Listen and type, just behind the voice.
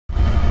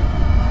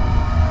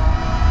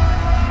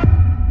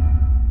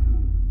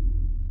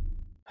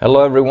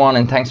Hello everyone,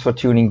 and thanks for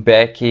tuning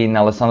back in.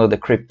 Alessandro the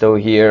Crypto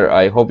here.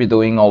 I hope you're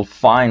doing all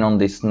fine on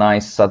this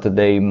nice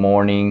Saturday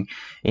morning.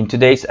 In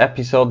today's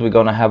episode, we're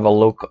gonna have a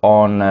look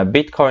on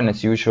Bitcoin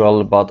as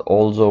usual, but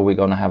also we're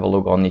gonna have a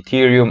look on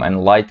Ethereum and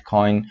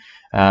Litecoin,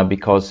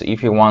 because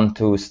if you want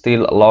to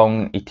still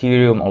long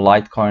Ethereum or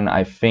Litecoin,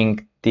 I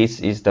think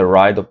this is the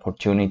right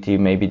opportunity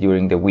maybe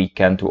during the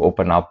weekend to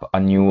open up a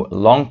new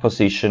long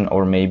position,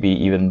 or maybe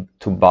even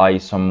to buy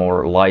some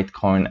more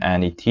Litecoin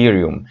and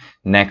Ethereum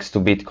next to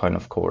Bitcoin,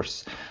 of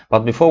course.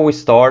 But before we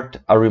start,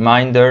 a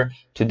reminder,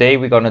 today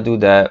we're going to do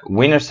the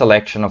winner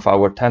selection of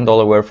our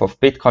 $10 worth of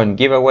Bitcoin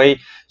giveaway.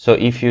 So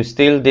if you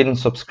still didn't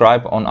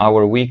subscribe on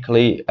our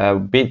weekly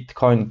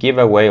Bitcoin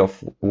giveaway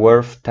of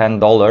worth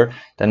 $10,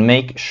 then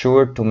make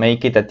sure to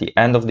make it at the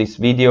end of this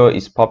video.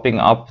 Is popping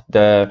up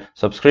the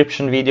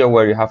subscription video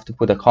where you have to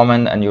put a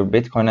comment and your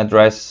Bitcoin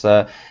address,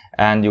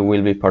 and you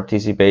will be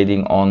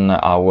participating on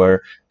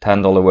our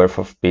 $10 worth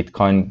of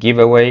Bitcoin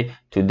giveaway.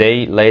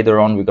 Today, later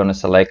on, we're going to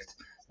select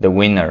the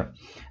winner.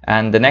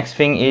 And the next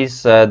thing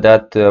is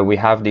that we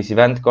have this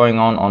event going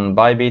on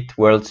BYBIT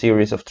World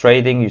Series of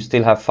Trading. You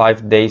still have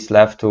 5 days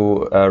left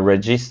to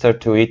register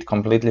to it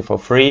completely for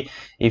free.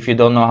 If you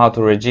don't know how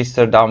to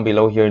register, down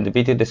below here in the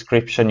video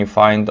description, you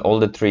find all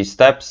the 3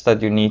 steps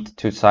that you need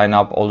to sign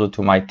up also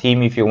to my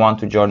team. If you want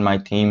to join my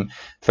team,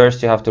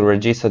 first you have to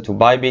register to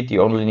BYBIT.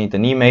 You only need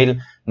an email,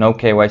 no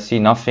KYC,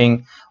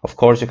 nothing. Of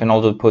course, you can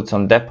also put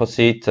some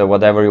deposit,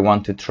 whatever you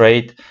want to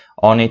trade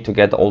on it to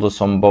get also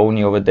some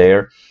boni over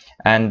there.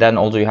 And then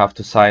also you have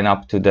to sign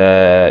up to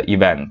the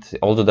event.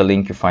 Also the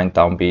link you find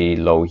down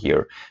below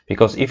here.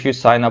 Because if you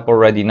sign up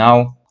already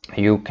now,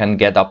 you can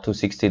get up to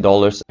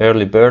 $60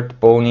 early bird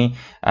boni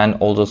and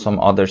also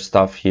some other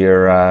stuff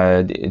here.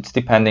 It's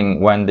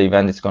depending when the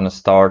event is going to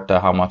start,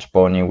 how much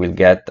boni you will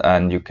get.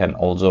 And you can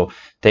also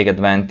take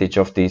advantage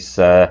of these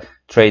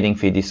trading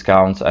fee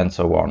discounts and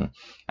so on.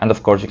 And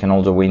of course, you can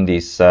also win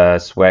this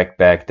swag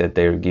bag that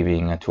they're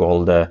giving to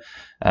all the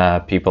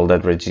people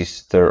that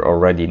register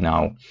already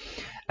now.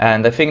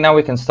 And I think now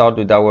we can start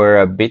with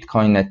our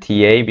Bitcoin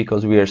TA,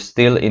 because we are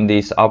still in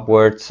this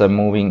upwards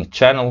moving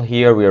channel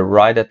here. We are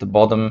right at the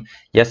bottom.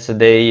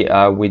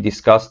 Yesterday we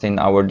discussed in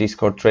our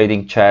Discord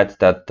trading chat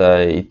that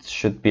it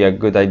should be a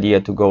good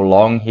idea to go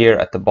long here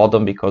at the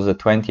bottom, because the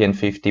 20 and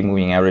 50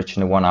 moving average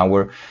in the 1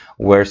 hour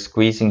were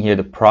squeezing here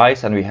the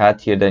price, and we had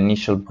here the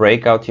initial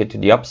breakout here to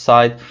the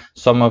upside.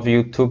 Some of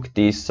you took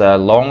this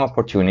long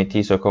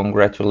opportunity, so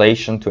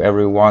congratulations to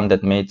everyone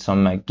that made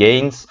some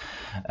gains.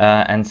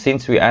 And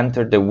since we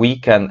entered the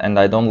weekend and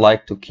I don't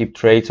like to keep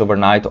trades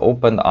overnight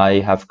open, I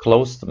have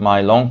closed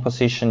my long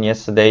position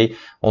yesterday.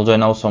 Also, I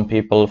know some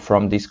people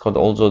from Discord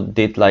also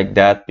did like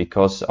that,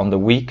 because on the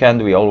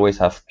weekend we always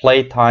have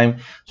playtime.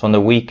 So on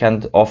the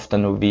weekend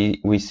often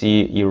we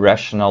see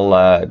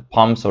irrational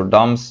pumps or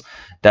dumps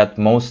that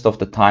most of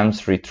the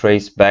times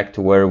retrace back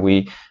to where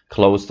we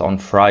closed on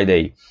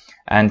Friday.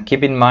 And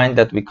keep in mind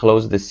that we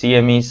closed the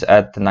CMEs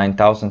at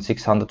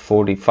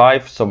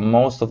 9,645. So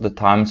most of the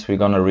times we're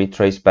going to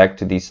retrace back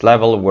to this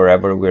level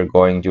wherever we're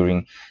going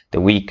during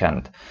the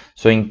weekend.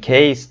 So in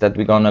case that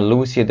we're going to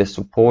lose here the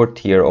support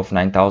here of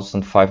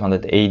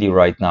 9,580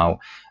 right now,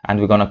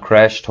 and we're going to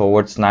crash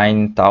towards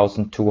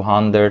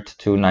 9,200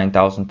 to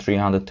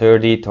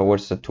 9,330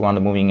 towards the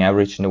 200 moving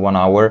average in the 1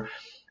 hour,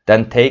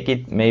 then take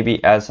it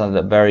maybe as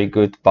a very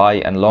good buy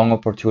and long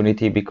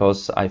opportunity,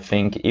 because I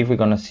think if we're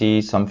going to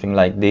see something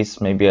like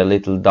this, maybe a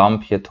little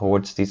dump here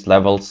towards these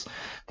levels,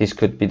 this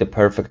could be the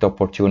perfect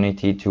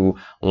opportunity to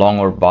long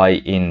or buy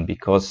in,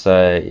 because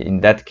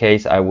in that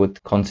case I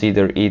would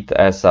consider it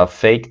as a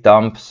fake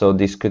dump. So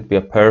this could be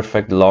a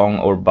perfect long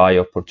or buy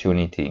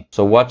opportunity.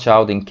 So watch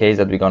out in case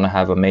that we're going to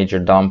have a major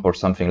dump or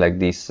something like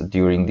this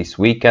during this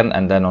weekend,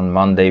 and then on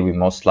Monday we're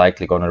most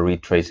likely going to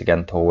retrace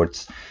again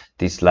towards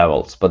these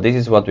levels. But this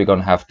is what we're going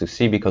to have to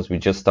see, because we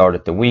just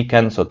started the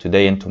weekend. So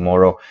today and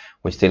tomorrow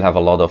we still have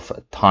a lot of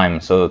time.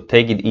 So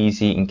take it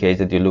easy in case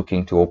that you're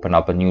looking to open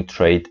up a new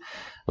trade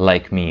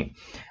like me.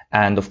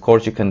 And of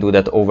course you can do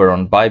that over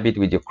on BYBIT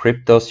with your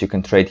cryptos. You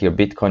can trade here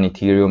Bitcoin,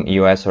 Ethereum,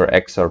 EOS or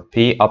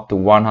XRP up to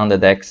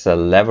 100x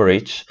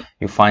leverage.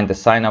 You find the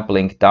sign up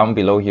link down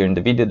below here in the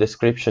video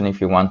description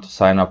if you want to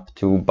sign up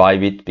to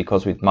BYBIT,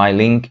 because with my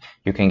link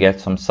you can get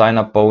some sign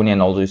up boni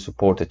and also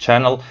support the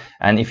channel.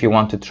 And if you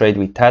want to trade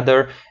with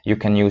Tether, you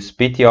can use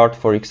BTR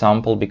for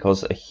example,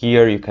 because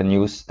here you can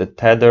use the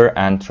Tether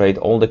and trade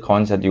all the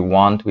coins that you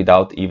want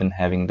without even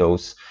having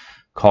those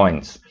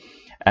coins.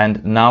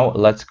 And now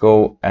let's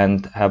go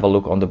and have a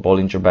look on the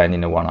Bollinger Band in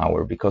the 1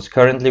 hour, because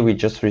currently we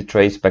just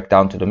retrace back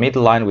down to the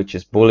middle line, which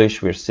is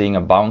bullish. We're seeing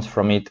a bounce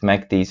from it.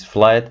 MACD is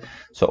flat.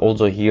 So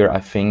also here I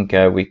think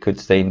we could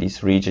stay in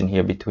this region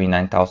here between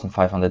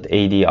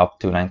 9,580 up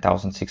to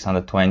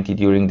 9,620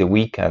 during the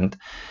weekend.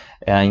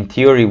 In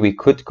theory, we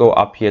could go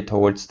up here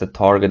towards the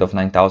target of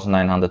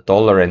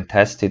 $9,900 and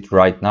test it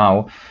right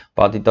now,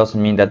 but it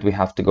doesn't mean that we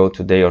have to go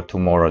today or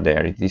tomorrow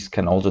there. This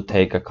can also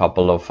take a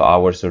couple of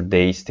hours or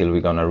days till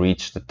we're gonna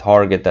reach the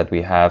target that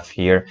we have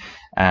here,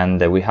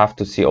 and we have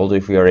to see also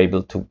if we are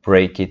able to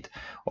break it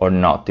or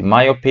not. In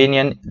my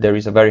opinion, there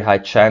is a very high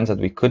chance that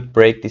we could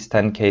break this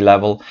 10K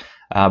level,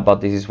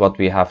 but this is what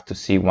we have to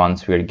see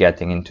once we're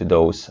getting into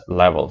those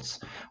levels.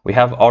 We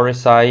have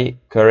RSI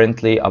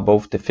currently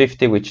above the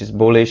 50, which is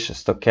bullish,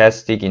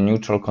 stochastic in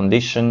neutral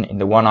condition. In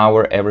the 1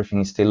 hour,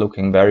 everything is still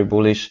looking very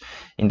bullish.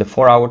 In the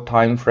 4 hour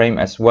time frame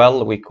as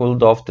well, we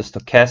cooled off the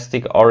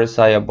stochastic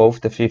RSI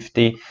above the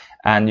 50.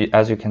 And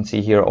as you can see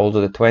here,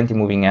 also the 20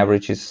 moving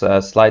average is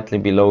slightly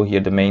below here,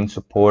 the main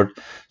support.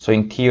 So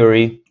in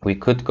theory, we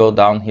could go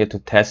down here to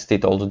test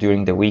it also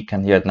during the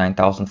weekend here at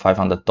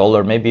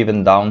 $9,500, maybe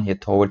even down here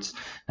towards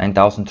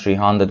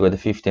 9,300 where the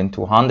 50 and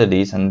 200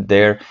 is, and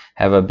there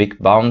have a big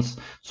bounce.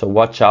 So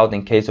watch out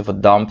in case of a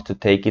dump to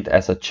take it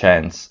as a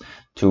chance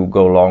to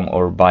go long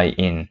or buy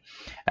in.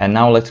 And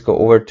now let's go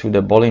over to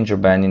the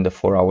Bollinger Band in the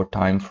 4 hour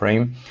time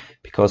frame.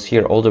 Because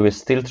here, although we're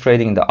still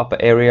trading in the upper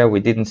area, we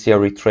didn't see a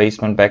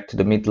retracement back to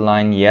the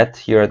midline yet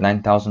here at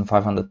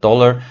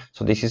 $9,500.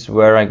 So this is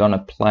where I'm gonna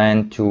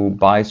plan to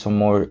buy some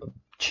more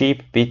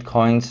cheap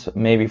Bitcoins,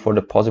 maybe for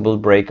the possible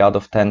breakout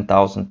of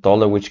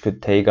 $10,000, which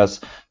could take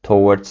us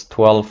towards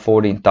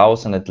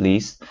 14,000 at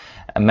least.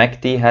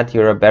 MACD had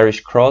here a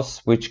bearish cross,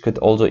 which could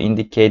also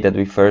indicate that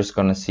we first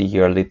gonna see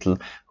here a little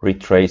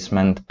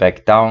retracement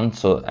back down.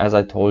 So as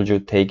I told you,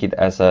 take it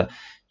as a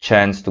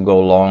chance to go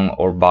long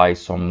or buy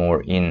some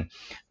more in.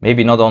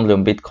 Maybe not only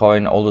on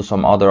Bitcoin, although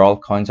some other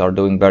altcoins are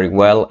doing very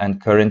well,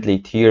 and currently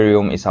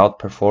Ethereum is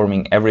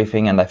outperforming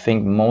everything, and I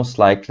think most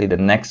likely the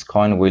next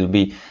coin will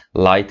be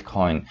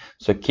Litecoin.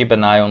 So keep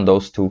an eye on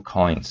those two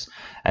coins.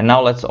 And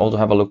now let's also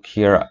have a look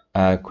here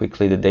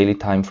quickly the daily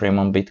time frame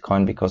on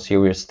Bitcoin, because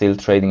here we're still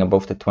trading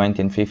above the 20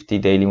 and 50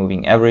 daily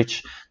moving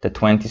average. The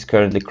 20 is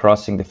currently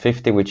crossing the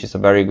 50, which is a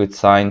very good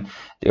sign.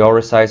 The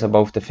RSI is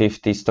above the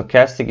 50.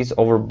 Stochastic is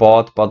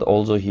overbought, but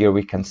also here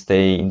we can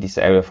stay in this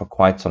area for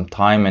quite some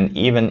time. And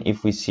even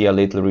if we see a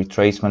little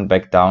retracement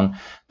back down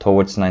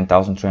towards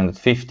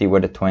 9,350,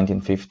 where the 20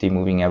 and 50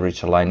 moving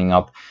average are lining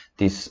up,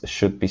 this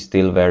should be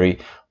still very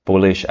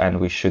bullish and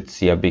we should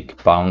see a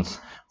big bounce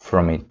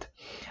from it.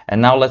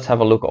 And now let's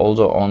have a look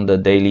also on the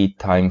daily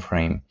time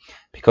frame,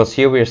 because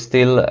here we are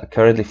still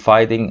currently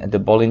fighting the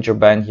Bollinger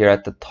Band here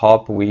at the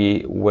top.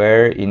 We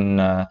were in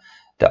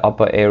the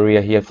upper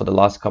area here for the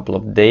last couple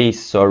of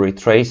days, so a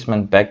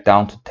retracement back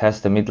down to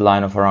test the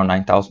midline of around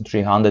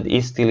 9,300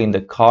 is still in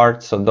the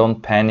cards. So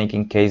don't panic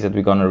in case that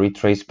we're gonna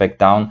retrace back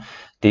down.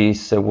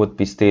 This would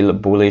be still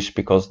bullish,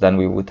 because then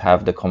we would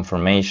have the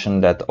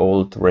confirmation that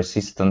old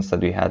resistance that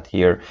we had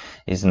here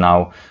is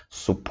now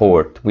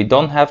support. We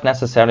don't have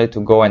necessarily to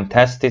go and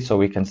test it, so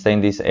we can stay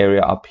in this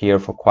area up here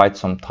for quite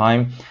some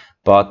time.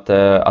 But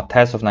a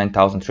test of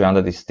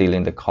 9,300 is still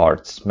in the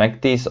cards.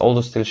 MACD is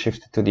also still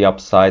shifted to the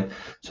upside,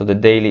 so the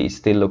daily is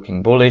still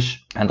looking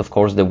bullish, and of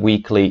course the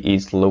weekly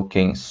is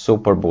looking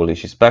super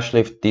bullish,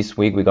 especially if this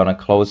week we're gonna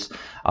close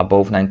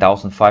above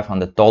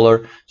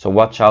 $9,500. So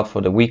watch out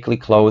for the weekly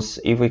close.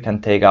 If we can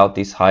take out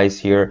these highs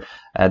here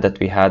that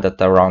we had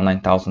at around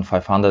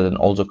 9,500 and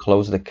also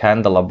close the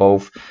candle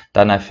above,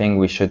 then I think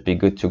we should be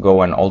good to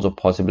go and also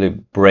possibly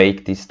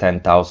break this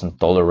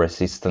 $10,000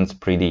 resistance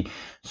pretty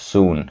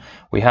soon.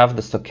 We have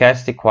the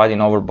stochastic quite in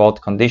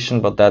overbought condition,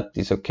 but that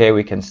is okay.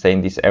 We can stay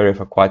in this area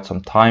for quite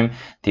some time.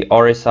 The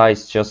RSI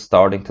is just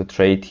starting to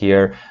trade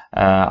here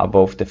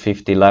above the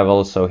 50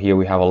 level, so here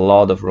we have a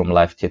lot of room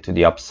left here to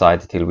the upside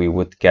till we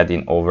would get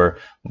in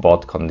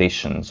overbought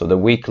condition. So the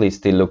weekly is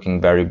still looking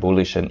very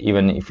bullish, and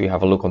even if we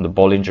have a look on the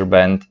Bollinger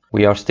Band,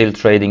 we are still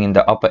trading in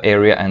the upper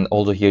area, and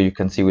also here you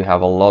can see we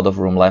have a lot of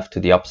room left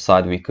to the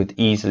upside. We could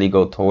easily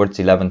go towards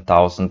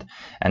 11,000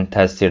 and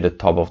test here the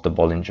top of the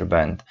Bollinger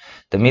Band.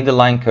 The middle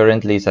line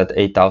currently is at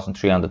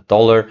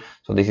 $8,300,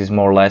 so this is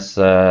more or less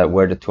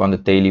where the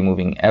 200 daily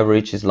moving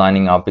average is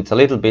lining up. It's a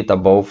little bit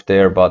above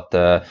there, but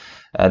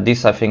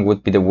this I think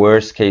would be the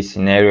worst case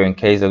scenario in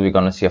case that we're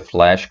gonna see a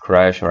flash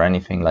crash or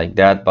anything like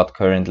that, but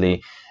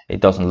currently it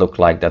doesn't look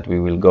like that we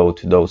will go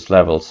to those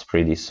levels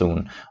pretty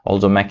soon.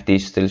 Also MACD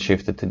is still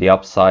shifted to the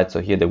upside, so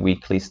here the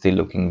weekly is still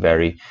looking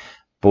very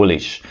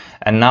bullish.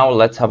 And now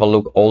let's have a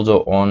look also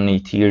on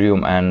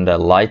Ethereum and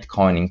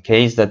Litecoin, in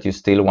case that you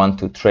still want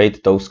to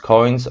trade those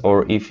coins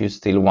or if you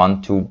still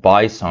want to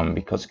buy some,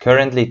 because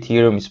currently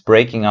Ethereum is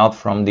breaking out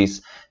from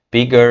this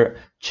bigger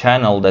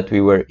channel that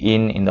we were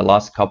in the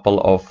last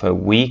couple of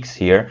weeks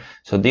here.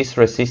 So this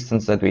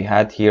resistance that we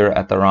had here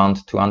at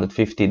around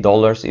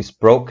 $250 is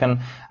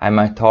broken, and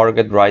my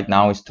target right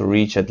now is to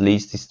reach at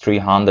least this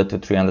 $300 to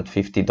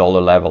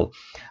 $350 level.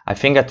 I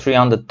think at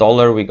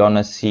 $300 we're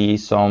gonna see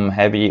some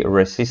heavy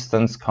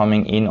resistance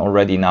coming in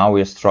already now.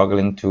 We're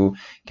struggling to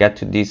get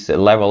to these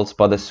levels,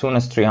 but as soon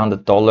as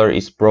 $300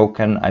 is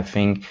broken, I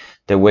think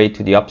the way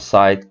to the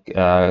upside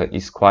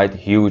is quite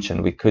huge,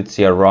 and we could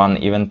see a run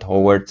even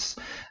towards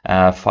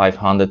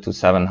 $500 to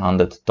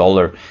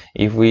 $700.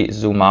 If we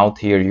zoom out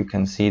here, you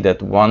can see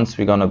that once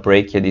we're gonna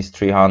break here this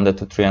 $300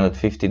 to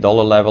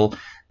 $350 level,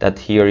 that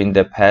here in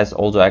the past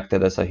also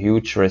acted as a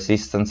huge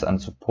resistance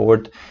and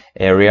support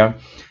area.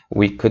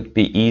 we could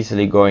be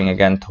easily going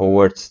again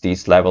towards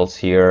these levels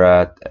here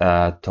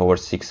at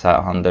towards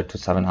 $600 to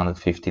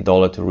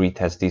 $750 to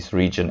retest this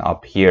region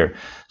up here.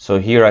 So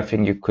here I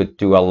think you could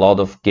do a lot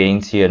of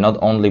gains here, not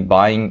only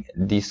buying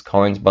these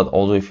coins, but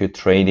also if you're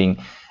trading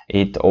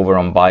it over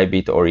on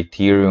BYBIT or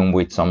Ethereum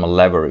with some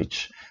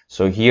leverage.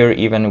 So here,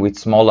 even with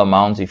small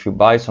amounts, if you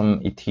buy some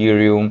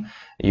Ethereum,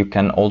 you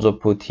can also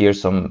put here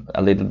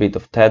a little bit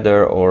of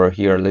Tether, or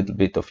here a little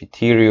bit of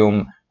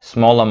Ethereum,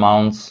 small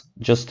amounts,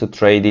 just to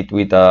trade it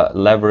with a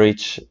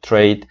leverage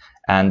trade,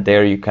 and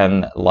there you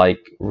can like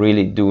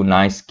really do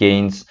nice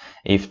gains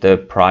if the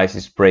price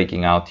is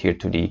breaking out here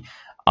to the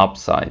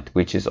upside,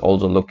 which is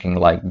also looking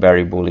like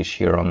very bullish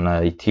here on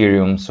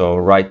Ethereum. So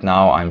right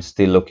now I'm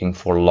still looking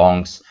for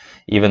longs,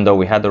 even though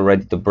we had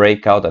already the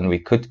breakout and we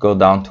could go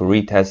down to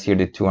retest here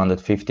the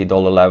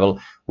 $250 level,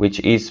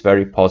 which is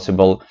very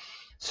possible.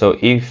 So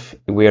if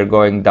we are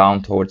going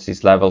down towards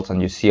these levels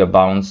and you see a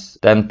bounce,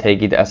 then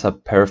take it as a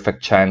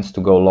perfect chance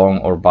to go long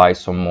or buy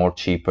some more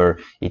cheaper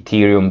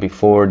Ethereum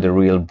before the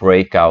real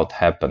breakout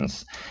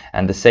happens.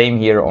 And the same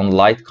here on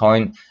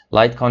Litecoin.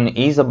 Litecoin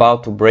is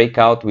about to break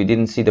out. We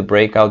didn't see the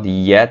breakout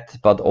yet,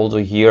 but also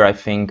here I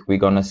think we're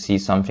gonna see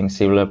something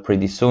similar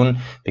pretty soon,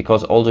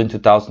 because also in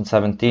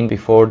 2017,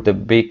 before the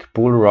big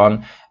bull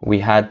run, we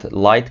had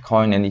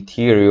Litecoin and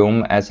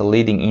Ethereum as a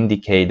leading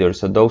indicator.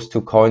 So those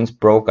two coins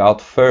broke out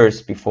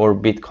first before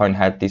Bitcoin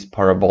had this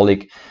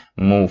parabolic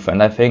move.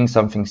 And I think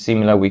something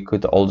similar we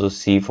could also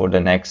see for the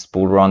next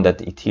bull run, that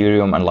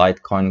Ethereum and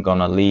Litecoin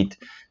gonna lead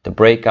the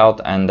breakout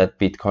and that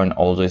Bitcoin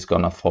also is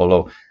gonna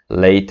follow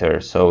later.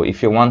 So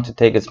if you want to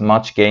take as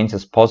much gains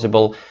as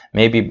possible,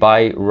 maybe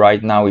buy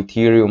right now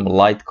Ethereum,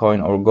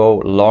 Litecoin, or go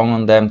long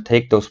on them,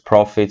 take those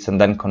profits and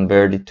then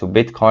convert it to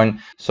Bitcoin.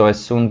 So as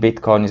soon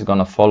Bitcoin is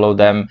gonna follow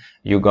them,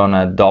 you're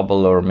gonna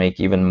double or make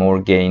even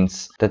more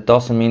gains. That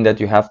doesn't mean that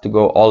you have to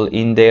go all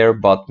in there,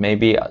 but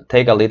maybe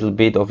take a little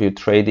bit of your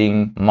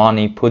trading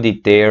money, put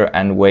it there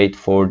and wait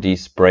for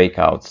these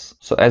breakouts.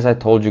 So as I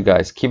told you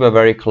guys, keep a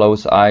very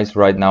close eyes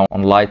right now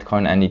on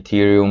Litecoin and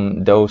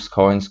Ethereum. Those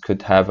coins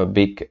could have a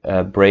big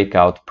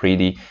breakout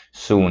pretty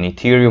soon.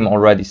 Ethereum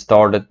already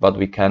started, but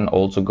we can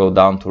also go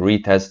down to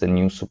retest the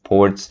new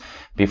supports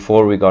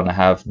before we're gonna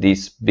have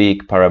this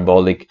big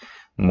parabolic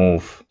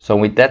move. So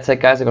with that said,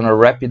 guys, I'm gonna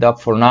wrap it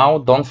up for now.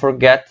 Don't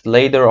forget,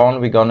 later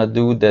on we're gonna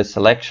do the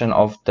selection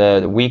of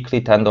the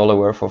weekly $10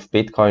 worth of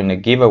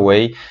Bitcoin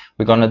giveaway.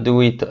 We're gonna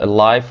do it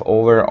live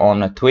over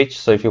on Twitch.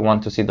 So if you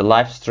want to see the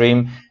live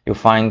stream, you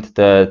find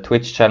the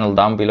Twitch channel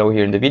down below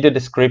here in the video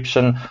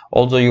description.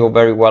 Also, you're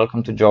very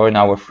welcome to join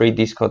our free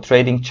Discord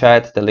trading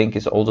chat. The link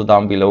is also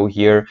down below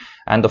here.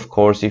 And of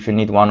course, if you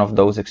need one of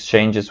those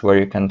exchanges where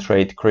you can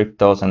trade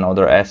cryptos and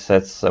other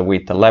assets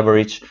with the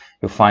leverage,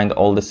 you find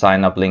all the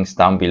sign up links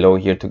down below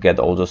here to get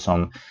also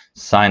some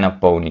sign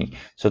up boni.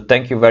 So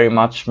thank you very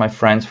much, my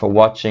friends, for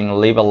watching.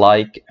 Leave a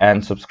like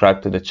and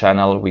subscribe to the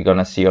channel. We're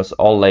gonna see us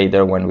all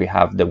later when we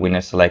have the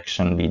winner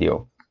selection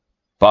video.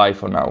 Bye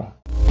for now.